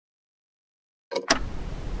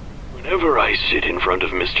Whenever I sit in front of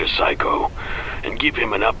Mr. Psycho and give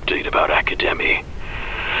him an update about Academy,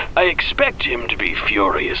 I expect him to be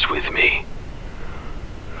furious with me.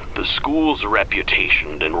 The school's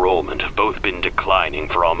reputation and enrollment have both been declining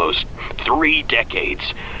for almost 3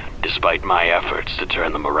 decades, despite my efforts to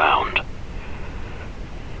turn them around.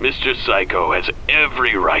 Mr. Psycho has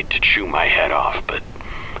every right to chew my head off, but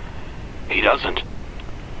he doesn't.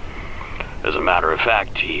 As a matter of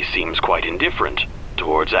fact, he seems quite indifferent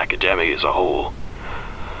towards Academy as a whole.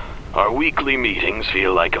 Our weekly meetings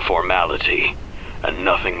feel like a formality, and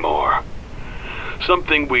nothing more.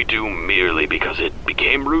 Something we do merely because it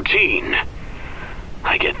became routine.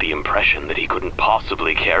 I get the impression that he couldn't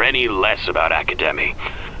possibly care any less about Academy,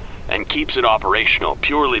 and keeps it operational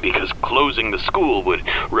purely because closing the school would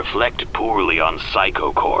reflect poorly on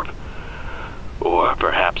Psycho Corp. Or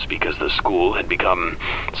perhaps because the school had become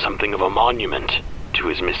something of a monument to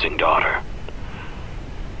his missing daughter.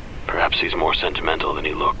 Perhaps he's more sentimental than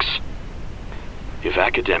he looks. If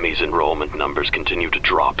Academy's enrollment numbers continue to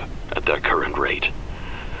drop at their current rate,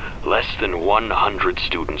 less than 100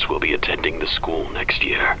 students will be attending the school next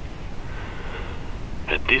year.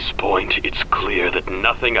 At this point, it's clear that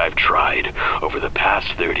nothing I've tried over the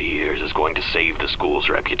past 30 years is going to save the school's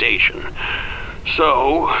reputation.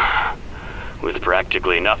 So, with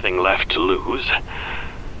practically nothing left to lose,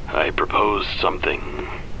 I proposed something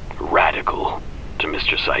radical to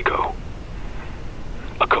Mr. Psycho.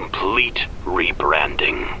 A complete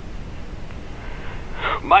rebranding.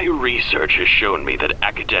 My research has shown me that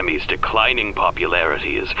Academy's declining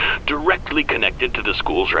popularity is directly connected to the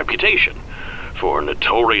school's reputation for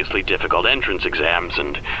notoriously difficult entrance exams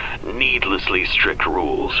and needlessly strict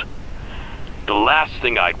rules. The last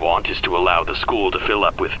thing I'd want is to allow the school to fill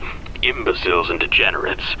up with imbeciles and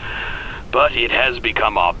degenerates, but it has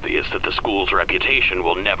become obvious that the school's reputation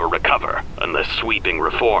will never recover unless sweeping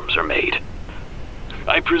reforms are made.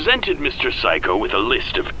 I presented Mr. Psycho with a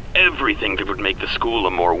list of everything that would make the school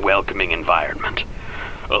a more welcoming environment,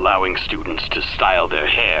 allowing students to style their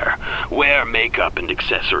hair, wear makeup and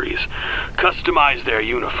accessories, customize their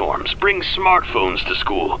uniforms, bring smartphones to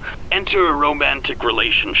school, enter romantic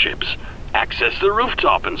relationships, access the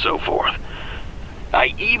rooftop, and so forth.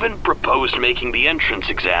 I even proposed making the entrance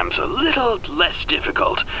exams a little less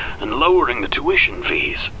difficult and lowering the tuition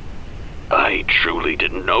fees. I truly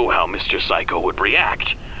didn't know how Mr. Psycho would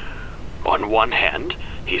react. On one hand,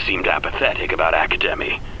 he seemed apathetic about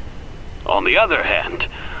Academy. On the other hand,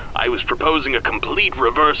 I was proposing a complete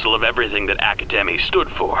reversal of everything that Academy stood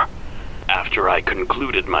for. After I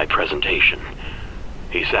concluded my presentation,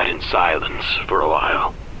 he sat in silence for a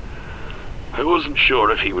while. I wasn't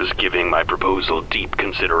sure if he was giving my proposal deep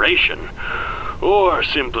consideration, or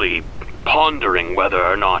simply pondering whether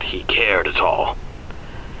or not he cared at all.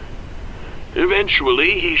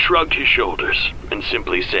 Eventually, he shrugged his shoulders and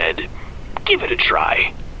simply said, "Give it a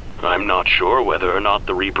try. I'm not sure whether or not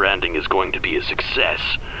the rebranding is going to be a success,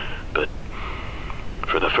 but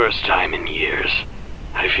for the first time in years,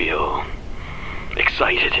 I feel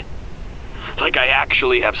excited. Like I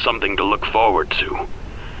actually have something to look forward to."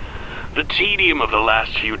 The tedium of the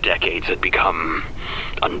last few decades had become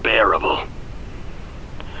unbearable.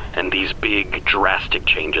 And these big, drastic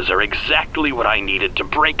changes are exactly what I needed to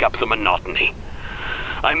break up the monotony.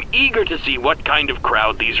 I'm eager to see what kind of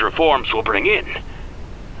crowd these reforms will bring in.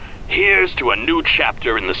 Here's to a new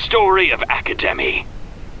chapter in the story of Academy.